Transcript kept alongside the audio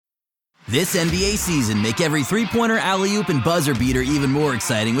This NBA season, make every three-pointer, alley-oop, and buzzer beater even more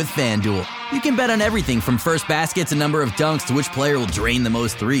exciting with FanDuel. You can bet on everything from first basket to number of dunks to which player will drain the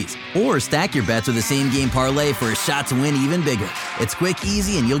most threes. Or stack your bets with a same-game parlay for a shot to win even bigger. It's quick,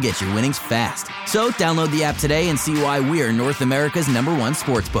 easy, and you'll get your winnings fast. So download the app today and see why we're North America's #1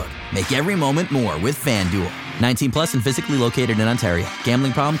 sportsbook. Make every moment more with FanDuel. 19 plus and physically located in Ontario.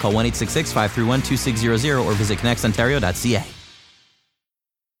 Gambling problem? Call 1-866-531-2600 or visit connectsontario.ca.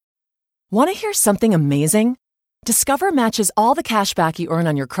 Want to hear something amazing? Discover matches all the cash back you earn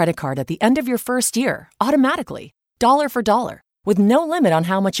on your credit card at the end of your first year, automatically, dollar for dollar, with no limit on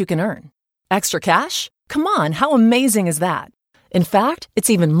how much you can earn. Extra cash? Come on, how amazing is that? In fact, it's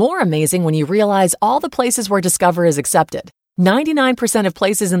even more amazing when you realize all the places where Discover is accepted. 99% of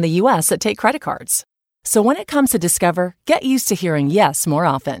places in the U.S. that take credit cards. So when it comes to Discover, get used to hearing yes more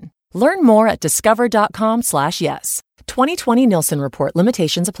often. Learn more at discover.com/yes. 2020 Nielsen Report.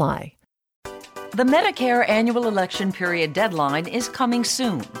 Limitations apply. The Medicare annual election period deadline is coming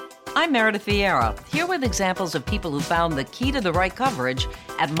soon. I'm Meredith Vieira, here with examples of people who found the key to the right coverage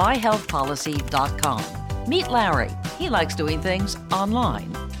at myhealthpolicy.com. Meet Larry. He likes doing things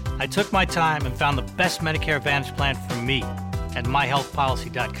online. I took my time and found the best Medicare Advantage plan for me at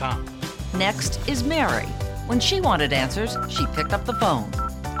myhealthpolicy.com. Next is Mary. When she wanted answers, she picked up the phone.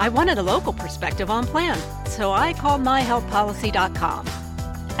 I wanted a local perspective on plan, so I called myhealthpolicy.com.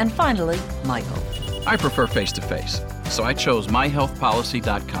 And finally, Michael. I prefer face-to-face, so I chose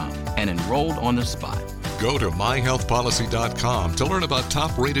myhealthpolicy.com and enrolled on the spot. Go to myhealthpolicy.com to learn about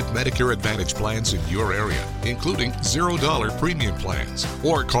top-rated Medicare Advantage plans in your area, including $0 premium plans.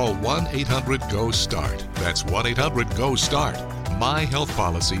 Or call 1-800-GO-START. That's 1-800-GO-START.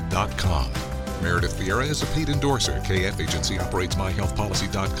 myhealthpolicy.com. Meredith Vieira is a paid endorser. KF Agency operates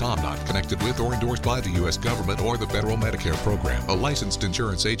myhealthpolicy.com, not connected with or endorsed by the U.S. government or the federal Medicare program. A licensed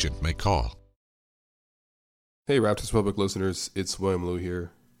insurance agent may call. Hey, Raptors Public listeners, it's William Liu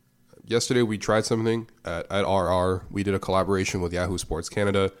here. Yesterday we tried something at RR. We did a collaboration with Yahoo Sports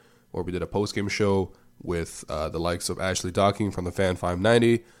Canada, where we did a post-game show with the likes of Ashley Docking from the Fan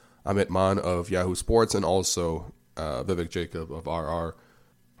 590, Amit Maan of Yahoo Sports, and also Vivek Jacob of RR.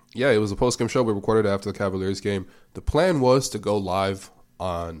 Yeah, it was a post-game show we recorded after the Cavaliers game. The plan was to go live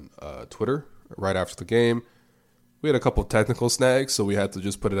on Twitter right after the game. We had a couple of technical snags, so we had to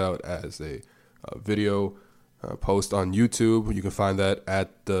just put it out as a video post on YouTube. You can find that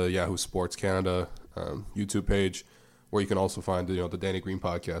at the Yahoo Sports Canada YouTube page, where you can also find the Danny Green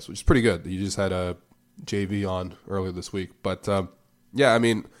podcast, which is pretty good. You just had a JV on earlier this week. But yeah, I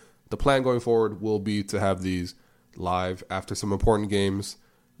mean, the plan going forward will be to have these live after some important games.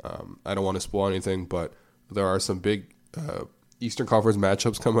 I don't want to spoil anything, but there are some big Eastern Conference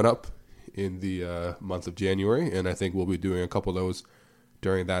matchups coming up in the month of January, and I think we'll be doing a couple of those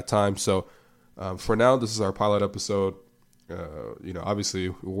during that time. So for now, this is our pilot episode. Obviously,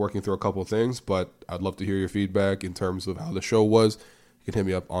 we're working through a couple of things, but I'd love to hear your feedback in terms of how the show was. You can hit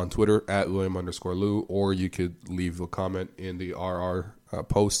me up on Twitter at William_Liu, or you could leave a comment in the RR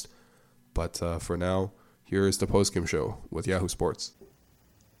post. But for now, here is the postgame show with Yahoo Sports.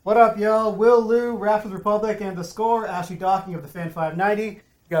 What up, y'all? Will Liu, Raptors Republic, and The Score. Ashley Docking of the Fan 590. You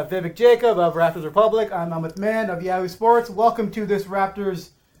got Vivek Jacob of Raptors Republic. I'm Amit Maan of Yahoo Sports. Welcome to this Raptors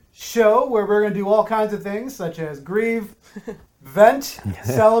show where we're going to do all kinds of things, such as grieve, vent,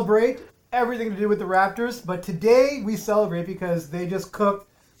 celebrate, everything to do with the Raptors. But today we celebrate because they just cooked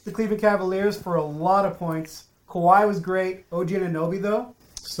the Cleveland Cavaliers for a lot of points. Kawhi was great. OG Anunoby, though,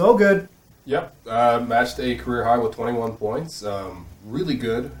 so good. Yep, matched a career high with 21 points. Really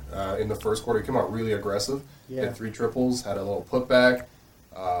good in the first quarter. He came out really aggressive. Yeah. Hit 3 triples, had a little putback.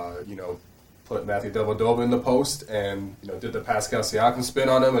 Put Matthew Dellavedova in the post, and did the Pascal Siakam spin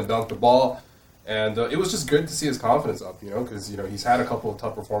on him and dunked the ball. And it was just good to see his confidence up. Because he's had a couple of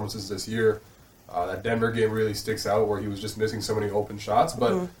tough performances this year. That Denver game really sticks out, where he was just missing so many open shots.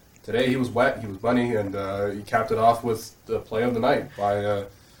 But today he was wet, he was bunny, and he capped it off with the play of the night by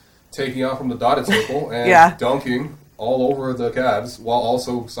taking off from the dotted circle and dunking all over the Cavs, while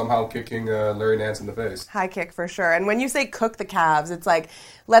also somehow kicking Larry Nance in the face. High kick for sure. And when you say cook the Cavs, it's like,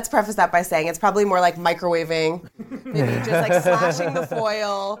 let's preface that by saying it's probably more like microwaving, maybe just like slashing the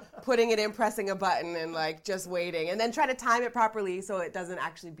foil, putting it in, pressing a button, and like just waiting, and then try to time it properly so it doesn't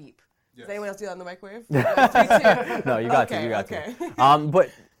actually beep. Does anyone else do that in the microwave? No, you got to. But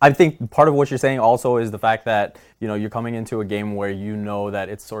I think part of what you're saying also is the fact that, you're coming into a game where that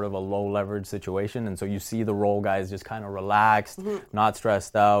it's sort of a low leverage situation. And so you see the role guys just kind of relaxed, not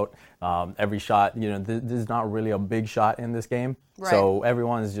stressed out. Every shot, there's not really a big shot in this game. Right. So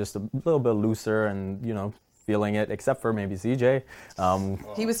everyone is just a little bit looser and, feeling it, except for maybe CJ.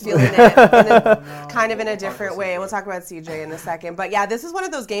 He was feeling it kind of in a different way. We'll talk about CJ in a second. But yeah, this is one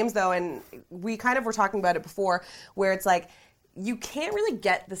of those games, though, and we kind of were talking about it before, where it's like you can't really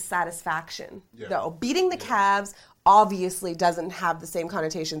get the satisfaction, though. Beating the Cavs obviously doesn't have the same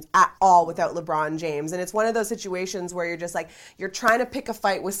connotations at all without LeBron James. And it's one of those situations where you're just like, you're trying to pick a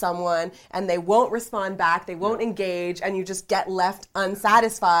fight with someone and they won't respond back, they won't engage, and you just get left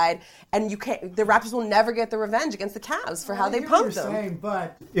unsatisfied. And the Raptors will never get the revenge against the Cavs for how they pumped them. Saying,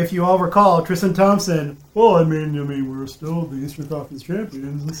 but if you all recall, Tristan Thompson, I mean, we're still the Eastern Conference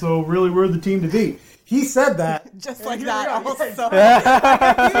champions, and so really we're the team to beat. He said that. Just like that also.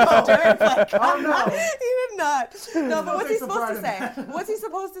 Oh, no. He did not. No, but what's he supposed to say? What's he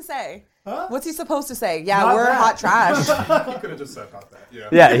supposed to say? Huh? What's he supposed to say? Yeah, Not we're that. hot trash. He could have just said not that.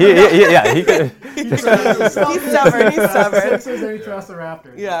 He could. He's stubborn. He's stubborn. Sixers, they trust the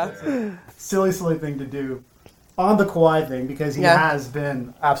Raptors. Yeah. Silly thing to do. On the Kawhi thing, because he has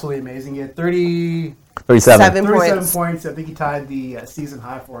been absolutely amazing. He had 37 points. I think he tied the season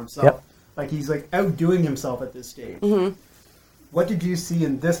high for himself. Yep. Like, he's like outdoing himself at this stage. Mm-hmm. What did you see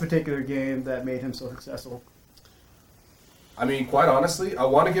in this particular game that made him so successful? I mean, quite honestly, I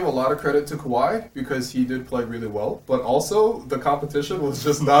want to give a lot of credit to Kawhi because he did play really well, but also the competition was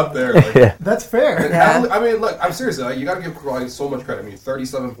just not there. Like, That's fair. I mean, look, I'm serious. Like, you got to give Kawhi so much credit. I mean,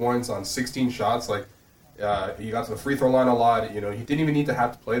 37 points on 16 shots. Like, he got to the free throw line a lot. You know, he didn't even need to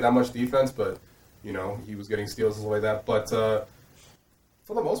have to play that much defense, but you know, he was getting steals and stuff like that. But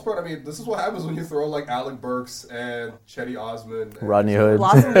for the most part, I mean, this is what happens when you throw like Alec Burks and Chetty Osman, and Rodney Hood.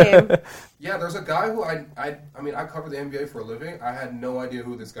 Blossom game. Yeah, there's a guy who I mean, I cover the NBA for a living. I had no idea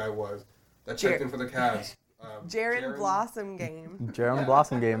who this guy was that checked in for the Cavs. Jaren Blossom game. Jaren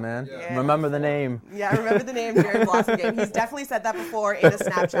Blossom game, man. Yeah. Remember the name. Yeah, remember the name, Jaren Blossom game. He's definitely said that before in a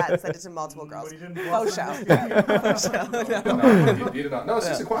Snapchat and sent it to multiple girls. Faux show. No, he did not. No,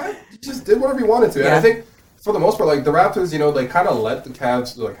 seriously, Kawhi just did whatever he wanted to. And I think, for the most part, like, the Raptors, you know, they kind of let the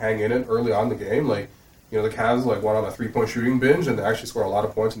Cavs, like, hang in it early on in the game. Like, you know, the Cavs, like, went on a three-point shooting binge, and they actually scored a lot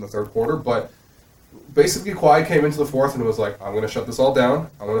of points in the third quarter. But basically, Kawhi came into the fourth and was like, I'm going to shut this all down.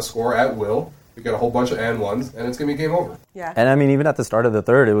 I'm going to score at will. We got a whole bunch of and ones, and it's going to be game over. Yeah. And, I mean, even at the start of the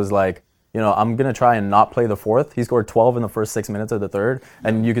third, it was like, you know, I'm going to try and not play the fourth. He scored 12 in the first 6 minutes of the third.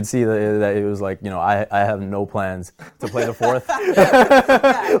 And you could see that it was like, you know, I have no plans to play the fourth.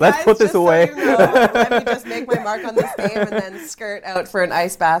 Let's put this away. So you know, let me just make my mark on this game and then skirt out for an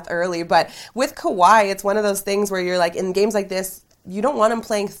ice bath early. But with Kawhi, it's one of those things where you're like, in games like this, you don't want him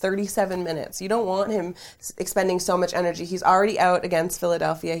playing 37 minutes. You don't want him expending so much energy. He's already out against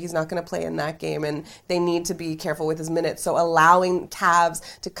Philadelphia. He's not going to play in that game, and they need to be careful with his minutes. So allowing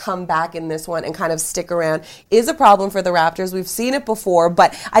Cavs to come back in this one and kind of stick around is a problem for the Raptors. We've seen it before,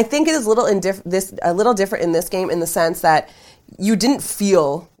 but I think it is a little different in this game in the sense that you didn't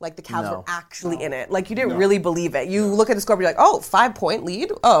feel like the Cavs were actually in it. Like, you didn't really believe it. You look at the score and you're like, 5-point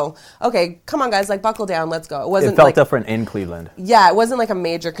lead? Oh, okay, come on, guys, like, buckle down, let's go. It felt different in Cleveland. Yeah, it wasn't like a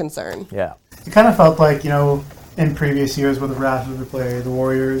major concern. Yeah. It kind of felt like, you know, in previous years where the Raptors would play the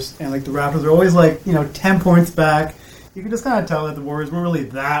Warriors, and, like, the Raptors are always, like, you know, 10 points back. You can just kind of tell that the Warriors weren't really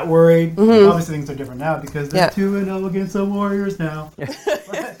that worried. Mm-hmm. Obviously, things are different now because they're 2-0 against the Warriors now.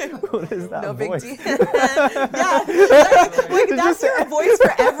 What is that no voice? big deal. That's your voice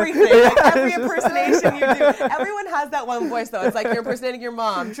for everything. Like, every impersonation you do. Everyone has that one voice, though. It's like you're impersonating your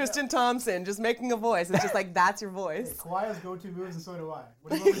mom, Tristan Thompson, just making a voice. It's just like, that's your voice. Kawhi has go-to moves, and so do I.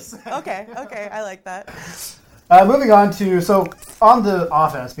 What do you want me to say? Okay, I like that. Moving on to, on the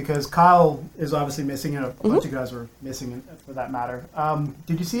offense, because Kyle is obviously missing, and a bunch of guys were missing for that matter.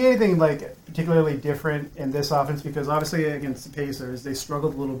 Did you see anything like particularly different in this offense? Because obviously against the Pacers, they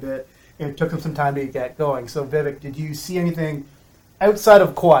struggled a little bit. It took them some time to get going. So Vivek, did you see anything outside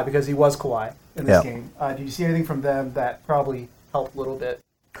of Kawhi, because he was Kawhi in this game? Did you see anything from them that probably helped a little bit?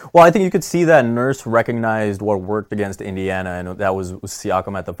 Well, I think you could see that Nurse recognized what worked against Indiana, and that was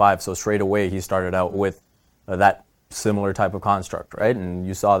Siakam at the 5. So straight away he started out with that similar type of construct, right? And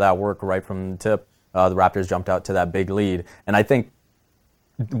you saw that work right from the tip. The Raptors jumped out to that big lead. And I think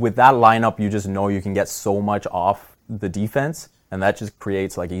with that lineup, you just know you can get so much off the defense, and that just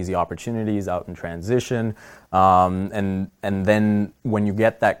creates like easy opportunities out in transition. And then when you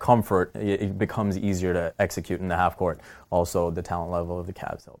get that comfort, it becomes easier to execute in the half court. Also, the talent level of the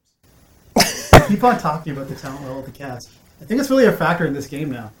Cavs helps. Keep on talking about the talent level of the Cavs. I think it's really a factor in this game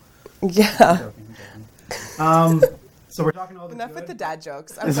now. Yeah. I'm joking. So we're talking all the Enough with the dad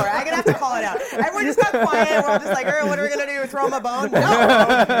jokes. I'm sorry, I'm going to have to call it out. Everyone just got quiet. We're all just like, what are we going to do? Throw him a bone?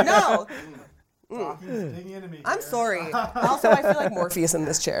 No. Digging into me I'm here. sorry. Also, I feel like Morpheus in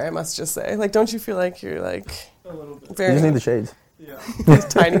this chair, I must just say. Like, don't you feel like you're like A little bit. very You just need the shades. Yeah. these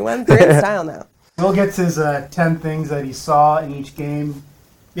tiny ones? They're in style now. Will gets his 10 things that he saw in each game.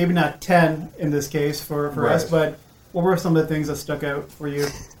 Maybe not 10 in this case for us, but what were some of the things that stuck out for you?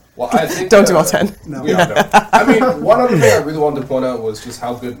 Well, I think Don't do all 10. No. We all know. I mean, one other thing I really wanted to point out was just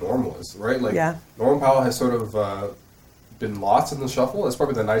how good Norm was, right? Like, Norm Powell has sort of been lost in the shuffle. That's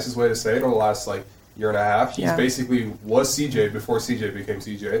probably the nicest way to say it over the last, like, year and a half. He's basically was CJ before CJ became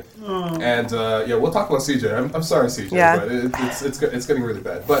CJ. And, we'll talk about CJ. I'm sorry, CJ, but it's getting really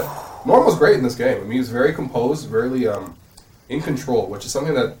bad. But Norm was great in this game. I mean, he was very composed, very in control, which is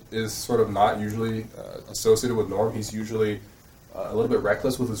something that is sort of not usually associated with Norm. He's usually a little bit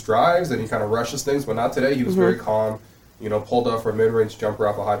reckless with his drives, and he kind of rushes things, but not today. He was very calm, pulled up for a mid-range jumper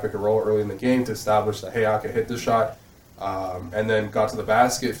off a high pick and roll early in the game to establish that, hey, I can hit this shot, and then got to the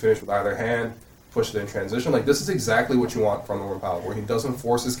basket, finished with either hand, pushed it in transition. Like, this is exactly what you want from Norman Powell, where he doesn't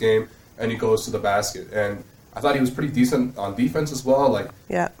force his game, and he goes to the basket. And I thought he was pretty decent on defense as well. Like,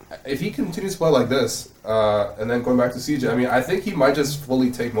 if he continues to play like this, and then going back to CJ, I mean, I think he might just fully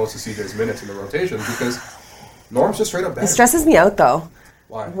take most of CJ's minutes in the rotation because Norm's just straight up bad. It stresses me out, though.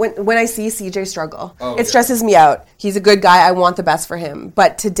 Why? When I see CJ struggle, it stresses me out. He's a good guy. I want the best for him.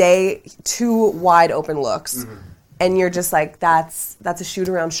 But today, 2 wide open looks. And you're just like, that's a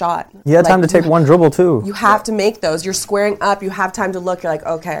shoot-around shot. You had time to take one dribble, too. You have to make those. You're squaring up. You have time to look. You're like,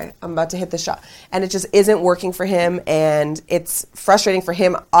 okay, I'm about to hit this shot. And it just isn't working for him, and it's frustrating for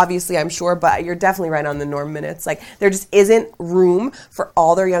him, obviously, I'm sure, but you're definitely right on the Norm minutes. Like, there just isn't room for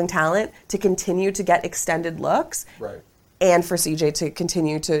all their young talent to continue to get extended looks. Right. And for CJ to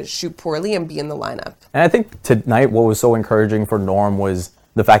continue to shoot poorly and be in the lineup. And I think tonight what was so encouraging for Norm was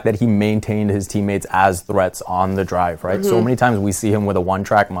the fact that he maintained his teammates as threats on the drive, right? So many times we see him with a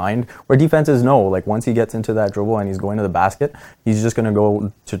one-track mind where defenses know, like, once he gets into that dribble and he's going to the basket, he's just going to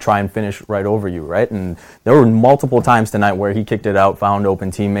go to try and finish right over you, right? And there were multiple times tonight where he kicked it out, found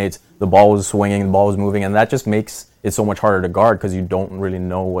open teammates, the ball was swinging, the ball was moving, and that just makes it so much harder to guard because you don't really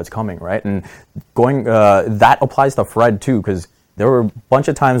know what's coming, right? And that applies to Fred too, because there were a bunch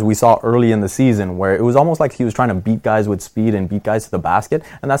of times we saw early in the season where it was almost like he was trying to beat guys with speed and beat guys to the basket,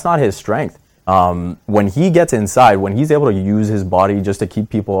 and that's not his strength. When he gets inside, when he's able to use his body just to keep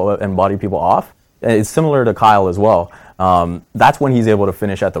people and body people off, it's similar to Kyle as well. That's when he's able to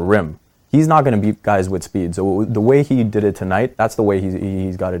finish at the rim. He's not going to beat guys with speed. So the way he did it tonight, that's the way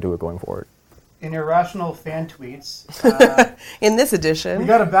he's got to do it going forward. In Irrational Fan Tweets. In this edition. We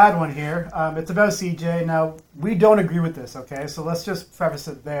got a bad one here. It's about CJ. Now, we don't agree with this, okay? So let's just preface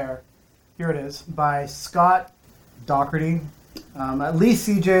it there. Here it is, by Scott Doherty. At least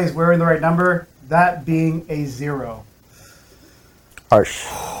CJ is wearing the right number, that being a 0. Harsh.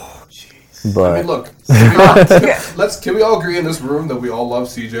 Oh, jeez. But I mean, look, can we all agree in this room that we all love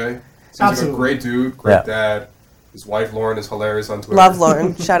CJ? Seems Absolutely. like a great dude, great dad. His wife, Lauren, is hilarious on Twitter. Love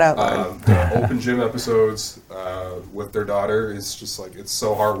Lauren. Shout out, Lauren. The open gym episodes with their daughter is just like, it's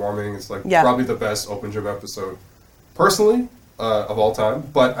so heartwarming. It's like probably the best open gym episode, personally, of all time.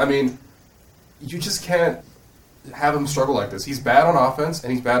 But, I mean, you just can't have him struggle like this. He's bad on offense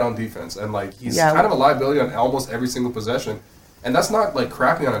and he's bad on defense. And, like, he's kind of a liability on almost every single possession. And that's not, like,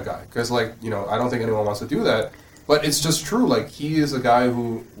 crapping on a guy. Because, like, I don't think anyone wants to do that. But it's just true. Like, he is a guy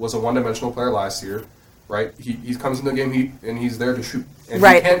who was a one-dimensional player last year. Right, he comes in the game and he's there to shoot. And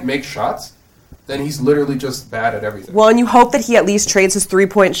he can't make shots, then he's literally just bad at everything. Well, and you hope that he at least trades his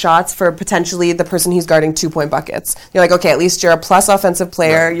 3-point shots for potentially the person he's guarding 2-point buckets. You're like, okay, at least you're a plus offensive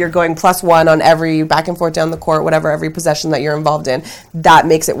player. Right. You're going +1 on every back and forth down the court, whatever, every possession that you're involved in. That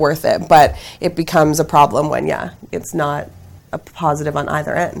makes it worth it. But it becomes a problem when, it's not a positive on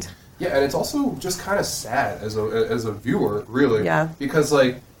either end. Yeah, and it's also just kind of sad as a viewer, really. Yeah. Because,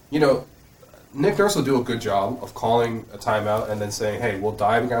 Nick Nurse will do a good job of calling a timeout and then saying, hey, we'll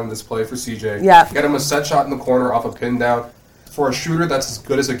dive on this play for CJ. Yeah. Get him a set shot in the corner off a pin down. For a shooter, that's as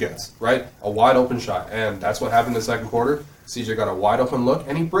good as it gets, right? A wide open shot. And that's what happened in the second quarter. CJ got a wide open look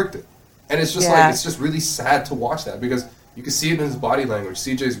and he bricked it. And it's just it's just really sad to watch that because you can see it in his body language.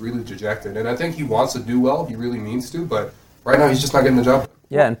 CJ's really dejected. And I think he wants to do well. He really means to. But right now, he's just not getting the job.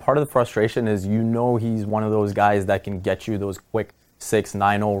 Yeah, and part of the frustration is he's one of those guys that can get you those quick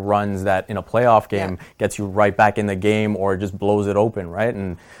 6-9-0 runs that in a playoff game gets you right back in the game or just blows it open, right?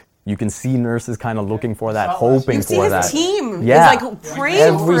 And you can see Nurse is kind of looking for that, hoping for that. You see his team is like praying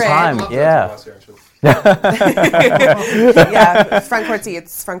every for time. it. Yeah, front court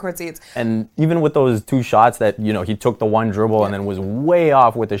seats. And even with those 2 shots that, he took the one dribble and then was way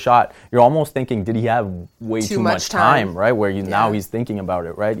off with the shot, you're almost thinking, did he have way too much time, right? Where now he's thinking about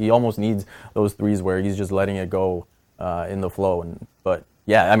it, right? He almost needs those threes where he's just letting it go in the flow. But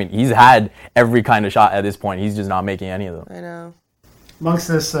yeah, I mean, he's had every kind of shot at this point. He's just not making any of them. I know. Amongst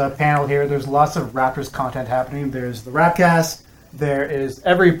this panel here, there's lots of Raptors content happening. There's the Rapcast. There is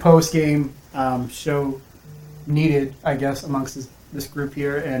every post-game show needed, I guess, amongst this group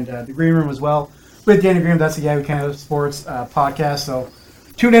here. And the Green Room as well. With Danny Green, that's the Yahoo Canada Sports podcast. So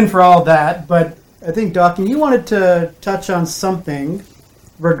tune in for all that. But I think, Dawkins, you wanted to touch on something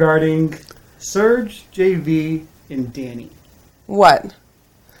regarding Serge, JV, and Danny. What?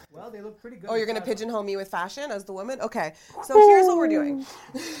 Well, they look pretty good. Oh, you're going to pigeonhole me with fashion as the woman? Okay. So here's what we're doing.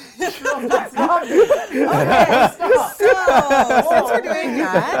 Okay. So since we're doing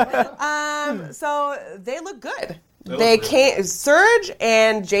that, so they look good. Serge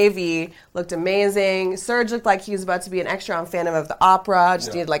and JV looked amazing. Serge looked like he was about to be an extra on Phantom of the Opera,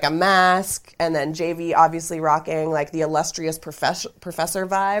 just needed like a mask. And then JV obviously rocking like the illustrious professor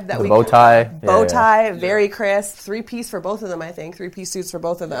vibe. That bow tie. Bow tie, very crisp. 3-piece for both of them, I think. 3-piece suits for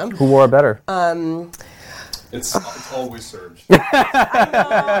both of them. Who wore it better? It's always Serge. I'm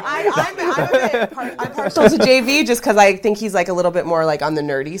partial to JV just because I think he's like a little bit more like on the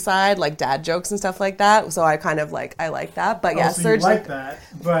nerdy side, like dad jokes and stuff like that. So I kind of like that. But yeah, so Serge. You like that,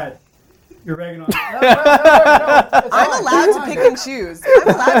 but you're ragging on. No, I'm allowed to pick and choose.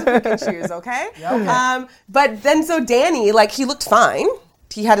 Okay. Yeah, okay. But then so Danny, like he looked fine.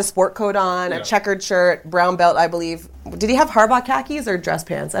 He had a sport coat on, a checkered shirt, brown belt, I believe. Did he have Harbaugh khakis or dress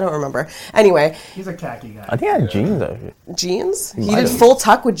pants? I don't remember. Anyway. He's a khaki guy. I think he had jeans, actually. Jeans? He did full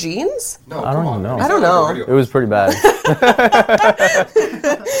tuck with jeans? No, I don't even know. I don't know. It was pretty bad.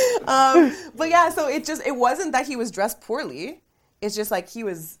 But yeah, so it wasn't that he was dressed poorly. It's just like he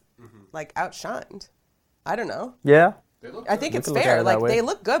was like outshined. I don't know. Yeah. I think it's fair. Like they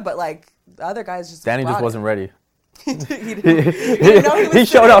look good, but like the other guys just Danny just wasn't ready. he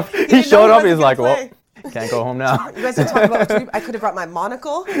showed up. He showed up. He's like, well, can't go home now. You guys are talking about I could have brought my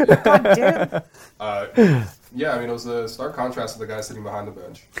monocle. God damn. Yeah, I mean, it was a stark contrast to the guy sitting behind the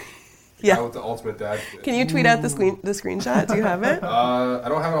bench. Yeah. With the ultimate dad fit. Can you tweet out the screenshot? Do you have it? I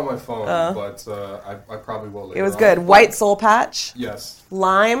don't have it on my phone, but I probably will later. It was good. White soul patch. Yes.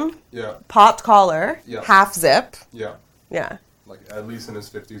 Lime. Yeah. Popped collar. Yeah. Half zip. Yeah. Yeah. Like at least in his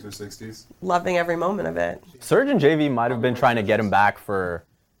 50s or 60s. Loving every moment of it. Serge and JV might have been trying to get him back for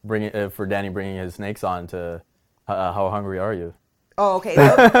Danny bringing his snakes on to How Hungry Are You? Oh, okay.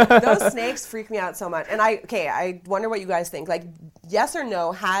 Those snakes freak me out so much. And I wonder what you guys think. Like, yes or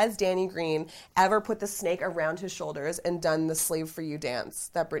no, has Danny Green ever put the snake around his shoulders and done the Slave for You dance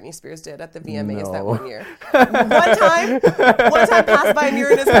that Britney Spears did at the VMAs that one year? One time passed by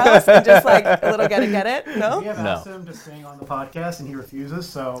near in his house and just like a little get it? No? We have asked him to sing on the podcast and he refuses,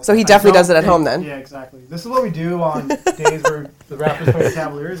 so he definitely does it at home then. Yeah, exactly. This is what we do on days where the Raptors play the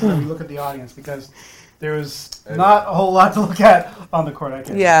Cavaliers, and then we look at the audience because there was not a whole lot to look at on the court, I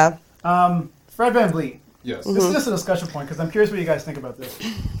guess. Yeah. Fred VanVleet. Yes. This is just a discussion point because I'm curious what you guys think about this.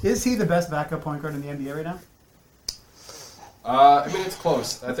 Is he the best backup point guard in the NBA right now? I mean, it's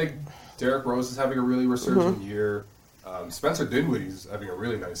close. I think Derrick Rose is having a really resurgent year. Spencer Dinwiddie's having a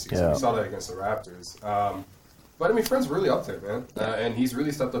really nice season. We saw that against the Raptors. But, I mean, Fred's really up there, man. And he's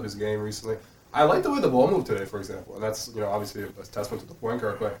really stepped up his game recently. I like the way the ball moved today, for example. And that's, obviously a testament to the point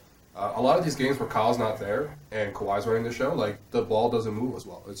guard. But a lot of these games where Kyle's not there and Kawhi's running the show, like, the ball doesn't move as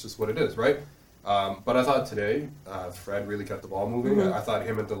well. It's just what it is, right? But I thought today, Fred really kept the ball moving. I thought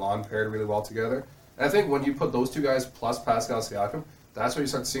him and DeLon paired really well together. And I think when you put those two guys plus Pascal Siakam, that's where you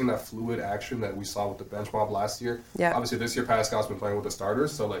start seeing that fluid action that we saw with the bench mob last year. Yeah. Obviously, this year Pascal's been playing with the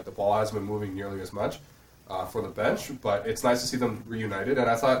starters, so like the ball hasn't been moving nearly as much for the bench. But it's nice to see them reunited, and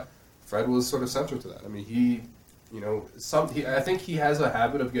I thought Fred was sort of central to that. I mean, I think he has a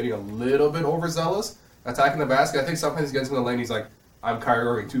habit of getting a little bit overzealous attacking the basket. I think sometimes he gets in the lane, he's like, I'm Kyrie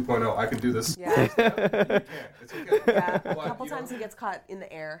Irving 2.0. I can do this. Yeah. You can. It's okay. Yeah. A couple times he gets caught in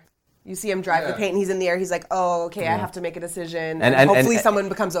the air. You see him drive the paint and he's in the air. He's like, oh, okay, I have to make a decision. And hopefully someone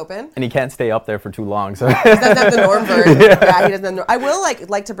becomes open. And he can't stay up there for too long. So he doesn't have the norm version. Yeah, he doesn't have the norm. I will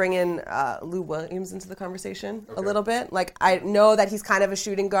like to bring in Lou Williams into the conversation a little bit. Like, I know that he's kind of a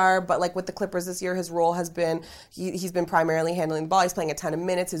shooting guard, but like with the Clippers this year, his role has been, he's been primarily handling the ball. He's playing a ton of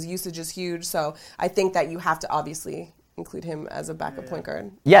minutes. His usage is huge. So I think that you have to obviously include him as a backup point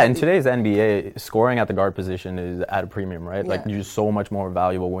guard. Yeah, in today's NBA, scoring at the guard position is at a premium, right? Like, you're just so much more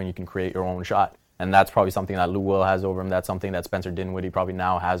valuable when you can create your own shot. And that's probably something that Lou Will has over him. That's something that Spencer Dinwiddie probably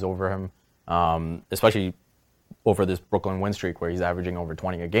now has over him. especially over this Brooklyn win streak where he's averaging over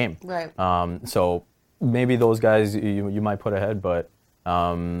 20 a game. Right. So maybe those guys you might put ahead, but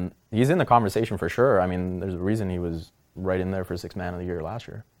he's in the conversation for sure. I mean, there's a reason he was right in there for Sixth Man of the Year last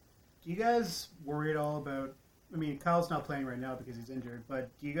year. Do you guys worry at all about, I mean, Kyle's not playing right now because he's injured, but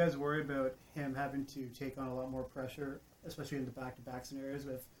do you guys worry about him having to take on a lot more pressure, especially in the back-to-back scenarios?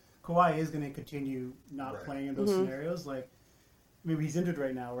 If Kawhi is going to continue not playing in those scenarios, like, maybe he's injured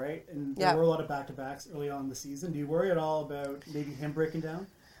right now, right? And there were a lot of back-to-backs early on in the season. Do you worry at all about maybe him breaking down?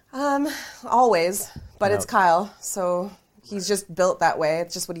 Always, but it's Kyle, so he's just built that way.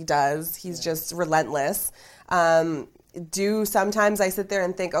 It's just what he does. He's just relentless. Sometimes I sit there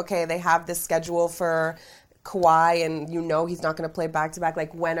and think, okay, they have this schedule for Kawhi, and he's not going to play back-to-back.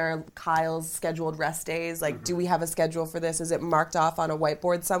 Like, when are Kyle's scheduled rest days? Like, do we have a schedule for this? Is it marked off on a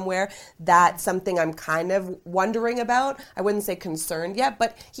whiteboard somewhere? That's something I'm kind of wondering about. I wouldn't say concerned yet,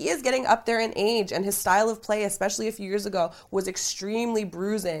 but he is getting up there in age, and his style of play, especially a few years ago, was extremely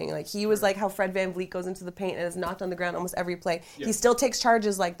bruising. Like, he was like how Fred VanVleet goes into the paint and is knocked on the ground almost every play. Yeah. He still takes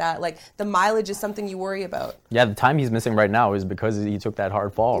charges like that. Like, the mileage is something you worry about. Yeah, the time he's missing right now is because he took that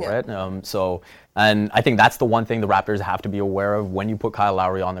hard fall, right? And I think that's the one thing the Raptors have to be aware of when you put Kyle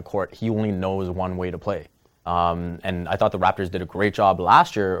Lowry on the court. He only knows one way to play. And I thought the Raptors did a great job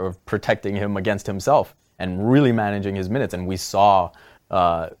last year of protecting him against himself and really managing his minutes. And we saw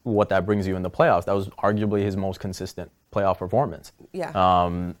what that brings you in the playoffs. That was arguably his most consistent playoff performance. Yeah.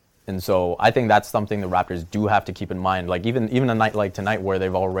 And so I think that's something the Raptors do have to keep in mind. Like even a night like tonight where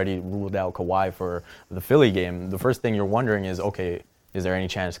they've already ruled out Kawhi for the Philly game, the first thing you're wondering is, okay, is there any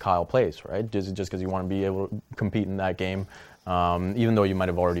chance Kyle plays, right? Just because you want to be able to compete in that game, even though you might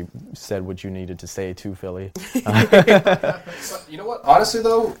have already said what you needed to say to Philly. You know what? Honestly,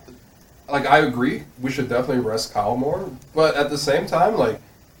 though, like, I agree. We should definitely rest Kyle more. But at the same time, like,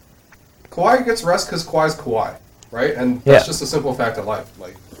 Kawhi gets rest because Kawhi's Kawhi, right? And that's just a simple fact of life.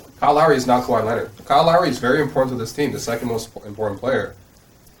 Like, Kyle Lowry is not Kawhi Leonard. Kyle Lowry is very important to this team, the second most important player.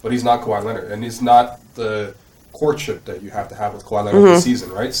 But he's not Kawhi Leonard. And he's not the courtship that you have to have with Kawhi Leonard this season,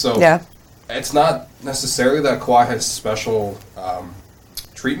 right? So it's not necessarily that Kawhi has special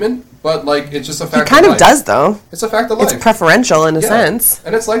treatment, but like it's just a fact. He kind of does, though. It's a fact of life. It's preferential in a sense,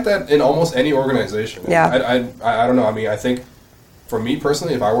 and it's like that in almost any organization. And I don't know. I mean, I think for me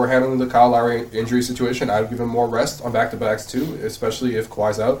personally, if I were handling the Kyle Lowry injury situation, I would give him more rest on back-to-backs too, especially if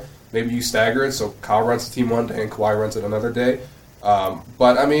Kawhi's out. Maybe you stagger it so Kyle runs the team one day and Kawhi runs it another day.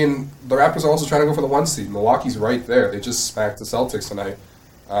 But, I mean, the Raptors are also trying to go for the 1 seed. Milwaukee's right there. They just smacked the Celtics tonight.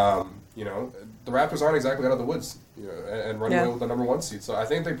 The Raptors aren't exactly out of the woods and running away with the number 1 seed. So I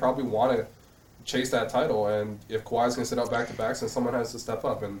think they probably want to chase that title. And if Kawhi's going to sit out back-to-backs, then someone has to step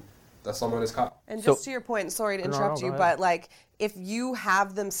up. And that someone is Kyle. And just to your point, sorry to interrupt you, but, like, if you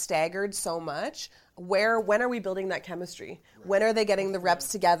have them staggered so much, when are we building that chemistry? When are they getting the reps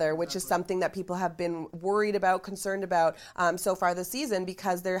together, which is something that people have been worried about, concerned about so far this season,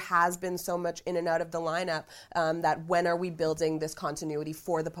 because there has been so much in and out of the lineup that when are we building this continuity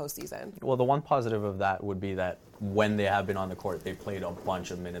for the postseason? Well, the one positive of that would be that when they have been on the court, they played a bunch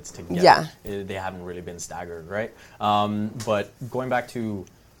of minutes together. Yeah. They haven't really been staggered, right? But going back to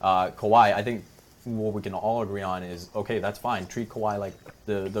Kawhi, I think what we can all agree on is, okay, that's fine. Treat Kawhi like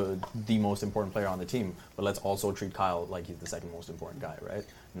the most important player on the team, but let's also treat Kyle like he's the second most important guy, right?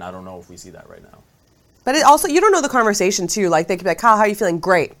 And I don't know if we see that right now. But it also, you don't know the conversation, too. Like, they could be like, Kyle, how are you feeling?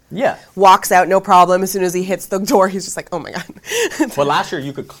 Great. Yeah. Walks out, no problem. As soon as he hits the door, he's just like, oh, my God. But last year,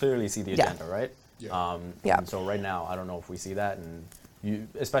 you could clearly see the agenda, right? Yeah. And so right now, I don't know if we see that. And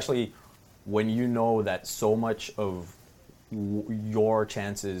especially when you know that so much of your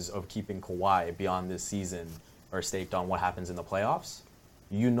chances of keeping Kawhi beyond this season are staked on what happens in the playoffs,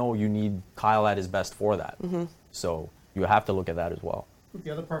 you need Kyle at his best for that. Mm-hmm. So you have to look at that as well.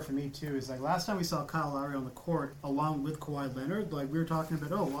 The other part for me, too, is like last time we saw Kyle Lowry on the court along with Kawhi Leonard, like we were talking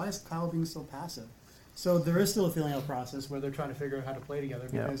about, why is Kyle being so passive? So there is still a feeling out process where they're trying to figure out how to play together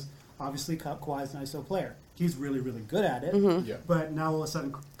because obviously Kawhi's an ISO player. He's really, really good at it. But now all of a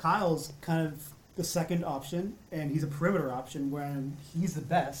sudden Kyle's kind of the second option, and he's a perimeter option when he's the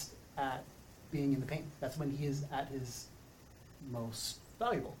best at being in the paint. That's when he is at his most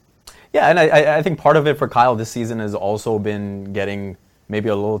valuable. Yeah, and I think part of it for Kyle this season has also been getting maybe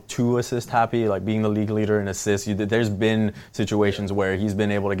a little too assist happy, like being the league leader in assists. There's been situations where he's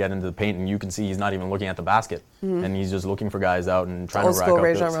been able to get into the paint, and you can see he's not even looking at the basket, and he's just looking for guys out and trying to rack up. Old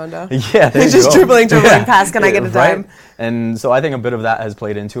school Rajon Rondo. Yeah, he's just dribbling past. Can I get a dime? Right? And so I think a bit of that has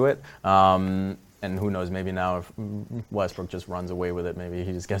played into it. And who knows, maybe now if Westbrook just runs away with it, maybe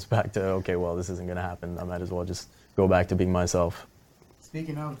he just gets back to, okay, well, this isn't going to happen. I might as well just go back to being myself.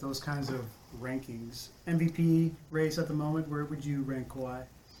 Speaking of those kinds of rankings, MVP race at the moment, where would you rank Kawhi?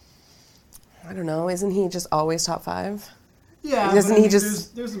 I don't know. Isn't he just always top 5? Yeah, Doesn't he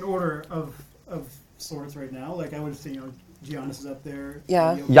just? There's an order of sorts right now. Like I would say, Giannis is up there.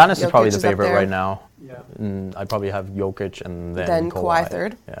 Yeah, Giannis is probably Jokic the is up favorite there. right now. Yeah, I'd probably have Jokic and then Kawhi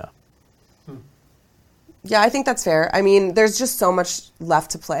third. Yeah. Yeah, I think that's fair. I mean, there's just so much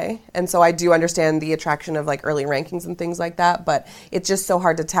left to play. And so I do understand the attraction of like early rankings and things like that, but it's just so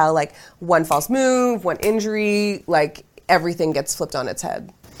hard to tell, like one false move, one injury, like everything gets flipped on its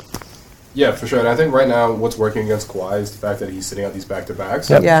head. Yeah, for sure. And I think right now what's working against Kawhi is the fact that he's sitting out these back-to-backs.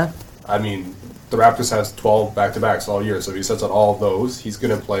 Yep. Yeah. I mean, the Raptors has 12 back-to-backs all year, so if he sets out all of those, he's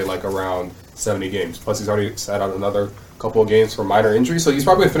going to play like around 70 games. Plus, he's already sat out another couple of games for minor injuries, so he's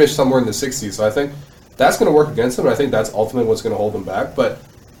probably going to finish somewhere in the 60s. So I think that's going to work against him, and I think that's ultimately what's going to hold him back. But,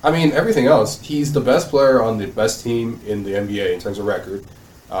 I mean, everything else, he's the best player on the best team in the NBA in terms of record.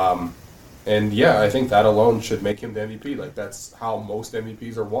 And, yeah, I think that alone should make him the MVP. Like, that's how most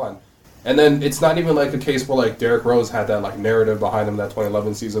MVPs are won. And then it's not even like a case where, like, Derrick Rose had that, like, narrative behind him that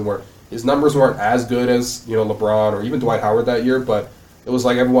 2011 season where his numbers weren't as good as, LeBron or even Dwight Howard that year, but it was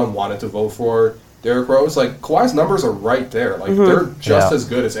like everyone wanted to vote for Derrick Rose. Like, Kawhi's numbers are right there. Like, they're just as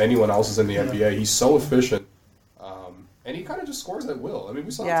good as anyone else's in the NBA. He's so efficient. And he kind of just scores at will. I mean,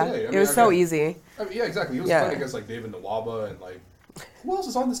 we saw it today. It was so easy. I mean, yeah, exactly. He was playing against, like, David Nwaba and, like, who else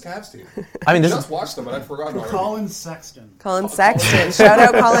is on this Cavs team? I mean, just watched them, and I'd forgotten already. Colin Sexton. Shout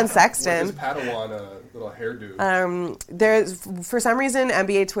out Colin Sexton. With his Padawan little hairdo. There's, for some reason,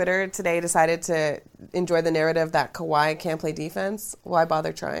 NBA Twitter today decided to enjoy the narrative that Kawhi can't play defense. Why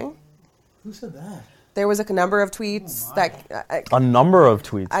bother trying? Who said that? There was a number of tweets a number of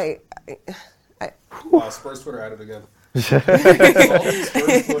tweets. Spurs Twitter at it again. That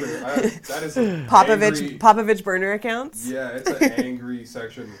is Popovich burner accounts. Yeah, it's an angry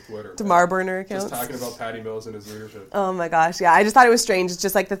section of Twitter. DeMar burner accounts. Just talking about Patty Mills and his leadership. Oh my gosh, yeah. I just thought it was strange. It's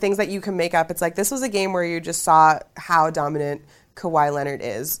just like the things that you can make up. It's like this was a game where you just saw how dominant Kawhi Leonard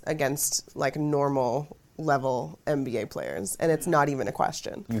is against like normal level NBA players, and it's not even a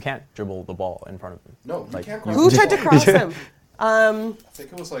question. You can't dribble the ball in front of him. No, you can't cross. Who tried to cross him? I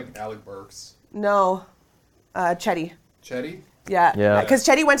think it was like Alec Burks. No, Chetty. Chetty? Yeah. Because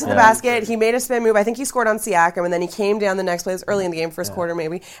Chetty went to the basket. He made a spin move. I think he scored on Siakam, and then he came down the next play. It was early in the game, first quarter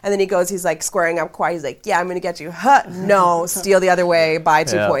maybe. And then he's like squaring up Kawhi. He's like, yeah, I'm going to get you. No, steal the other way, buy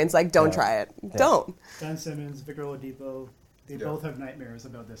 2 points. Like, don't try it. Yeah. Don't. Ben Simmons, Victor Oladipo, they both have nightmares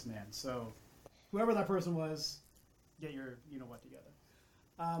about this man. So whoever that person was, get your you-know-what together.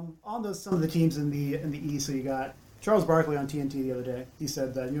 On some of the teams in the East, so you got Charles Barkley on TNT the other day. He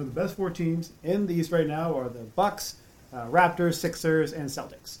said that the best 4 teams in the East right now are the Bucks, Raptors, Sixers, and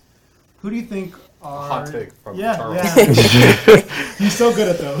Celtics. Who do you think are... Hot take from Charles. Yeah. He's so good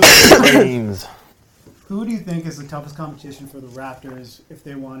at those. Names. Who do you think is the toughest competition for the Raptors if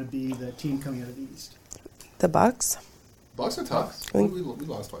they want to be the team coming out of the East? The Bucks. Bucks are tough. We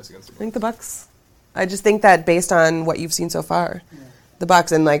lost twice against the Bucks. I think the Bucks. I just think that based on what you've seen so far, the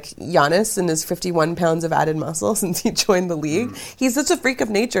Bucks and like Giannis and his 51 pounds of added muscle since he joined the league, he's such a freak of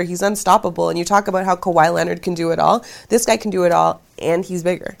nature. He's unstoppable. And you talk about how Kawhi Leonard can do it all. This guy can do it all, and he's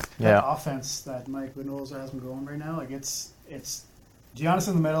bigger. That offense that Mike Budenholzer has been going right now, like it's Giannis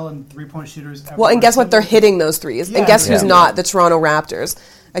in the middle and 3-point shooters. Well, and guess what? They're hitting those threes. And guess who's not? The Toronto Raptors.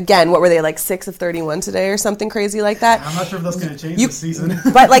 Again, what were they, like 6 of 31 today or something crazy like that? I'm not sure if that's going to change this season.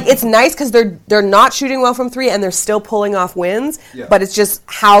 But like, it's nice because they're not shooting well from 3 and they're still pulling off wins. Yeah. But it's just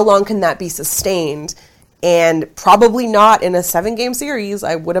how long can that be sustained? And probably not in a 7-game series,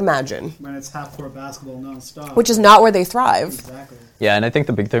 I would imagine. When it's half-court basketball nonstop. Which is not where they thrive. Exactly. Yeah, and I think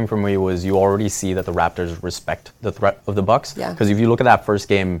the big thing for me was you already see that the Raptors respect the threat of the Bucks. Yeah. Because if you look at that first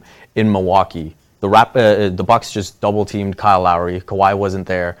game in Milwaukee, the Bucks just double-teamed Kyle Lowry. Kawhi wasn't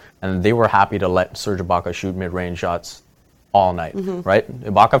there, and they were happy to let Serge Ibaka shoot mid-range shots all night, right?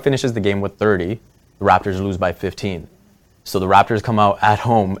 Ibaka finishes the game with 30. The Raptors lose by 15. So the Raptors come out at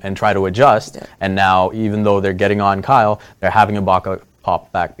home and try to adjust, and now, even though they're getting on Kyle, they're having Ibaka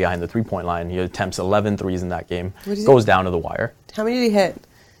pop back behind the three-point line. He attempts 11 threes in that game, goes down to the wire. How many did he hit?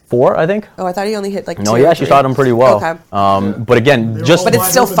 4, I think. Oh, I thought he only hit like 2. No, he actually shot him pretty well. Okay. But again, but it's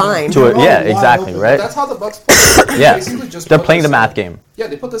still fine. Exactly, right? That's how the Bucks play. Basically just they're playing the math game. Yeah,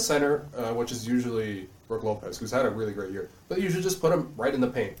 they put the center, which is usually Brook Lopez, who's had a really great year. But they usually just put him right in the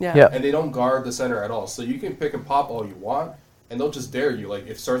paint. Yeah. And they don't guard the center at all. So you can pick and pop all you want, and they'll just dare you. Like,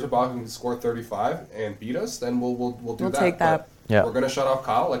 if Serge Ibaka can score 35 and beat us, then we'll do that. We'll take that. But we're going to shut off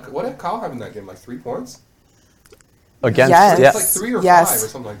Kyle. Like, what did Kyle have in that game? Like 3 points? against. Yes. It's like 3 or 5 or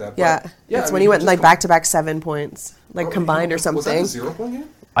something like that. Yeah. That's when he went like back-to-back 7 points, like combined or something. Was that a 0-point game?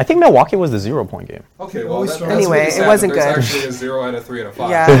 I think Milwaukee was the 0-point game. Okay, well, anyway, it wasn't good. There's actually a 0 and a 3 and a 5.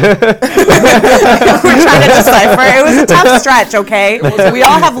 Yeah. We're trying to decipher. It was a tough stretch, okay? We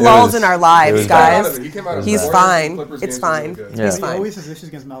all have lulls in our lives, guys. He's fine. It's fine. He's fine. He always has issues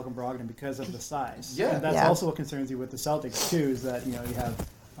against Malcolm Brogdon because of the size. Yeah. And that's also what concerns you with the Celtics, too, is that, you have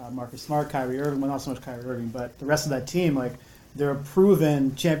Marcus Smart, Kyrie Irving, well, not so much Kyrie Irving, but the rest of that team, like, they're a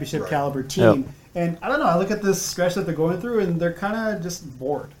proven championship caliber team. Yep. And I don't know, I look at this stretch that they're going through, and they're kind of just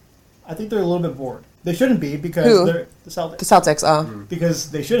bored. I think they're a little bit bored. They shouldn't be because they're the Celtics. The Celtics,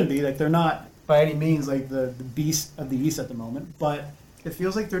 Because they shouldn't be. Like, they're not by any means like the beast of the East at the moment. But it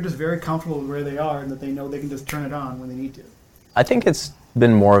feels like they're just very comfortable with where they are and that they know they can just turn it on when they need to. I think it's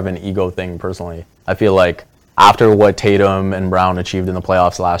been more of an ego thing, personally. I feel like after what Tatum and Brown achieved in the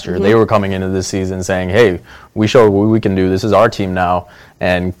playoffs last year, they were coming into this season saying, hey, we showed what we can do. This is our team now.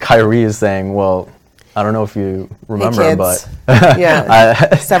 And Kyrie is saying, well, I don't know if you remember, but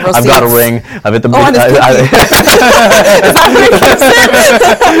several I've got a ring. I've hit the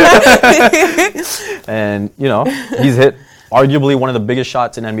and, he's hit arguably one of the biggest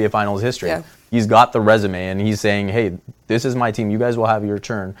shots in NBA Finals history. Yeah. He's got the resume, and he's saying, hey, this is my team. You guys will have your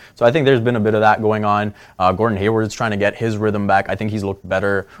turn. So I think there's been a bit of that going on. Gordon Hayward's trying to get his rhythm back. I think he's looked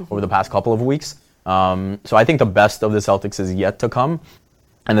better over the past couple of weeks. So I think the best of the Celtics is yet to come.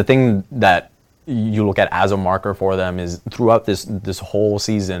 And the thing that you look at as a marker for them is throughout this whole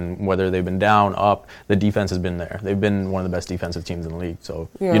season, whether they've been down, up, the defense has been there. They've been one of the best defensive teams in the league. So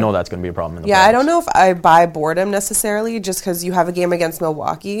that's going to be a problem in the playoffs. I don't know if I buy boredom necessarily, just because you have a game against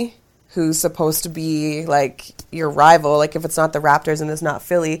Milwaukee, who's supposed to be like your rival. Like if it's not the Raptors and it's not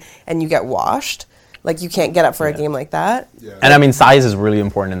Philly, and you get washed, like you can't get up for a game like that. Yeah. And I mean, size is really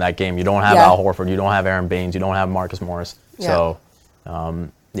important in that game. You don't have Al Horford, you don't have Aaron Baines, you don't have Marcus Morris. So,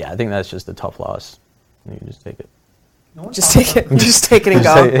 I think that's just a tough loss. You can just take it. Just take it. Just take it and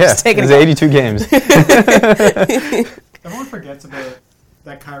go. Just take it. It's 82 games. Everyone forgets about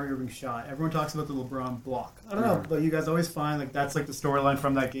that Kyrie Irving shot. Everyone talks about the LeBron block. I don't know, but you guys always find like that's like the storyline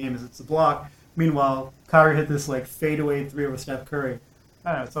from that game is it's a block. Meanwhile, Kyrie hit this like fadeaway 3 over Steph Curry.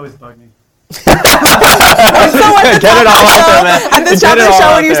 I don't know, it's always bugged me. Get it all out there, man. At the top of the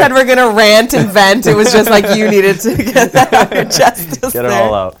show when you said we're going to rant and vent, it was just like you needed to get that out of your chest. Get it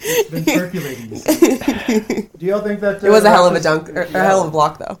all out. It's been percolating. Do y'all think that... it was a hell of a dunk, or a hell of a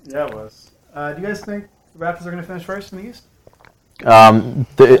block, though. Yeah, it was. Do you guys think the Raptors are going to finish first in the East?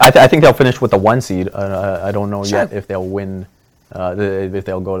 I think they'll finish with the 1 seed. I don't know yet if they'll win, if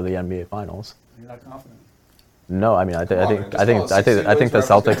they'll go to the NBA Finals. You're not confident? No, I mean I think the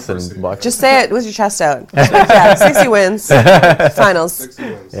Celtics and Bucks. Just say it with your chest out. 60 wins, finals. 60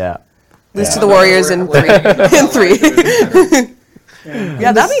 wins. Yeah. Lose to the Warriors in 3.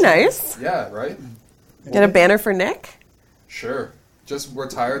 Yeah, that'd be nice. Yeah, right. Get a banner for Nick. Sure. Just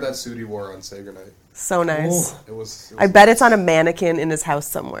retire that suit he wore on Sager night. So nice. It was I bet it's on a mannequin in his house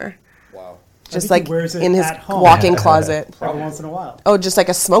somewhere. Wow. Just like in his walk-in closet. Probably once in a while. Oh, just like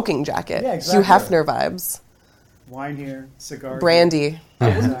a smoking jacket. Yeah, exactly. Hugh Hefner vibes. Wine here, cigar. Brandy.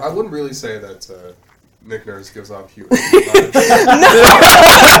 I wouldn't really say that Nick Nurse gives off Hugh. With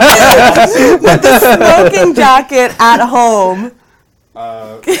the smoking jacket at home.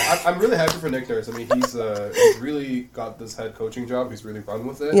 I'm really happy for Nick Nurse. I mean, he's really got this head coaching job. He's really run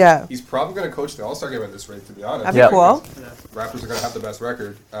with it. Yeah. He's probably going to coach the All-Star game at this rate, to be honest. That'd be cool. Raptors are going to have the best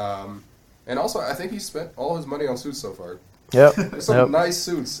record. And also, I think he spent all his money on suits so far. Yep. There's some nice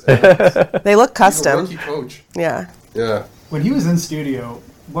suits. They look custom. He's a rookie coach. Yeah. Yeah. When he was in studio,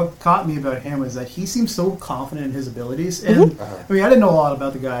 what caught me about him was that he seemed so confident in his abilities. And I mean, I didn't know a lot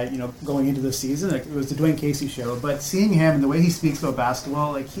about the guy, going into this season. Like, it was the Dwayne Casey show, but seeing him and the way he speaks about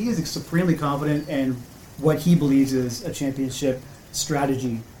basketball, like he is supremely confident in what he believes is a championship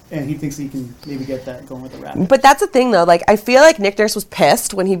strategy. And he thinks he can maybe get that going with the Raptors. But that's the thing, though. Like, I feel like Nick Nurse was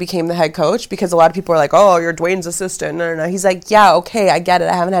pissed when he became the head coach because a lot of people are like, oh, you're Dwayne's assistant. No. He's like, yeah, okay, I get it.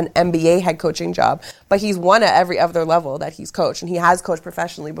 I haven't had an NBA head coaching job. But he's won at every other level that he's coached. And he has coached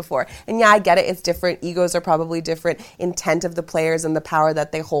professionally before. And yeah, I get it. It's different. Egos are probably different. Intent of the players and the power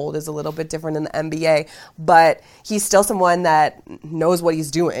that they hold is a little bit different in the NBA. But he's still someone that knows what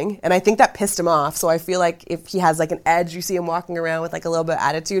he's doing. And I think that pissed him off. So I feel like if he has like an edge, you see him walking around with like a little bit of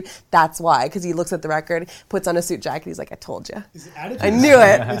attitude, that's why. Because he looks at the record, puts on a suit jacket, he's like, I told you. I knew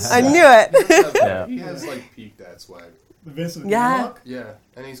it. I knew it. He has like peak dad swag. Yeah. Yeah.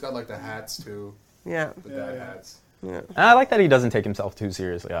 And he's got like the hats too. Yeah. The dad hats. Yeah. And I like that he doesn't take himself too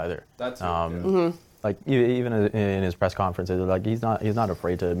seriously either. That's Like even in his press conferences, like he's not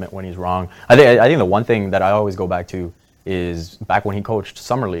afraid to admit when he's wrong. I think the one thing that I always go back to is back when he coached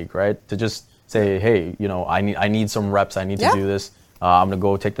Summer League, right? To just say, hey, I need some reps. I need to do this. I'm going to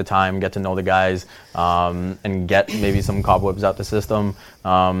go take the time, get to know the guys, and get maybe some cobwebs out the system.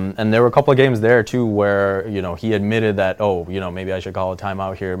 And there were a couple of games there, too, where, he admitted that, maybe I should call a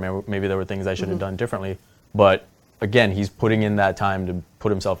timeout here. Maybe there were things I should have done differently. But, again, he's putting in that time to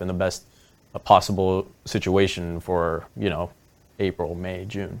put himself in the best possible situation for, April, May,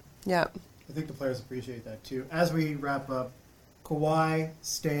 June. Yeah. I think the players appreciate that, too. As we wrap up, Kawhi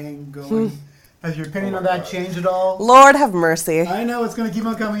staying, going. Has your opinion on that changed at all? Lord have mercy. I know it's going to keep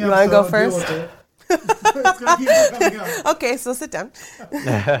on coming up. You want to go first? It's going to keep on coming up. Okay, so sit down.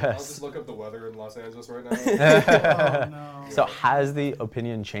 I'll just look up the weather in Los Angeles right now. Oh, no. So has the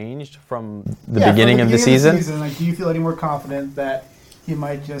opinion changed from the beginning of the season? Like, do you feel any more confident that he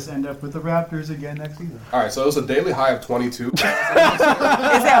might just end up with the Raptors again next season? All right, so it was a daily high of 22. Is it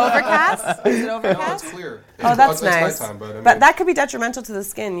overcast? Is it overcast? No, it's clear. Oh, that's nice. Nighttime, but that could be detrimental to the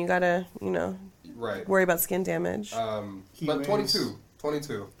skin. You gotta, right. worry about skin damage. But 22.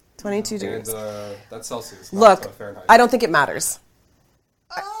 22 degrees. And that's Celsius. Look, Fahrenheit. I don't think it matters.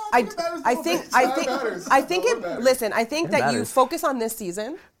 I think that you focus on this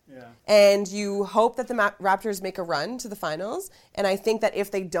season. Yeah. And you hope that the Raptors make a run to the finals. And I think that if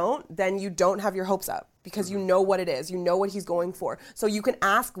they don't, then you don't have your hopes up because you know what it is. You know what he's going for. So you can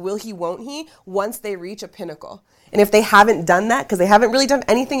ask, will he, won't he, once they reach a pinnacle. And if they haven't done that, because they haven't really done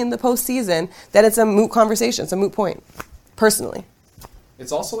anything in the postseason, then it's a moot conversation. It's a moot point, personally.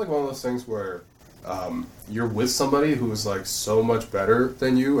 It's also like one of those things where you're with somebody who's like so much better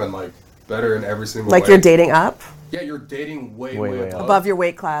than you and like better in every single way. Like you're dating up? Yeah, you're dating way above your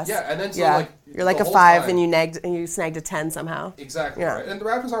weight class. Yeah, and then so you're like a 5 and you snagged a 10 somehow. Exactly. Yeah. Right. And the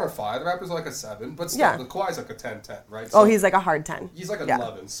Raptors aren't a 5, the Raptors are like a 7, but still the Kawhi's like a 10-10, right? So he's like a hard 10. He's like an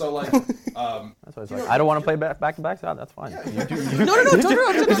 11. So like that's what it's like. I don't want to play back to back, so that's fine. Yeah. No,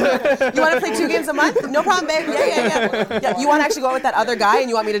 don't. You want to play 2 games a month? No problem, babe. Yeah. You want to actually go out with that other guy and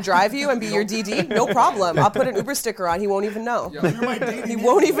you want me to drive you and be your DD? No problem. I'll put an Uber sticker on. He won't even know. Yeah. He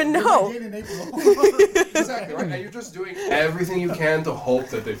won't even know. Exactly, right? And you're just doing everything you can to hope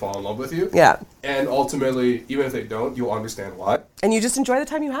that they fall in love with you. Yeah. And ultimately, even if they don't, you'll understand why. And you just enjoy the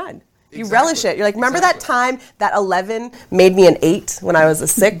time you had. You relish it. You're like, remember that time that 11 made me an 8 when I was a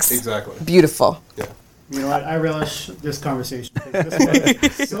 6? Exactly. Beautiful. Yeah. You know what? I relish this conversation.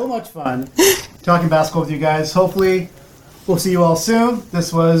 This was so much fun talking basketball with you guys. Hopefully, we'll see you all soon.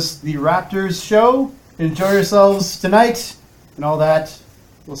 This was the Raptors show. Enjoy yourselves tonight and all that.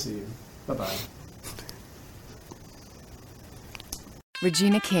 We'll see you. Bye-bye.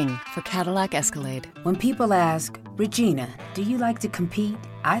 Regina King for Cadillac Escalade. When people ask, Regina, do you like to compete?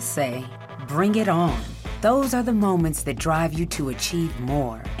 I say, bring it on. Those are the moments that drive you to achieve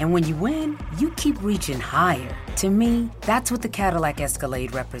more. And when you win, you keep reaching higher. To me, that's what the Cadillac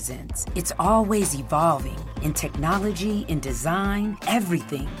Escalade represents. It's always evolving in technology, in design,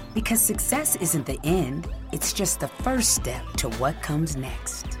 everything. Because success isn't the end, it's just the first step to what comes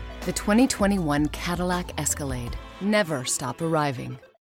next. The 2021 Cadillac Escalade. Never stop arriving.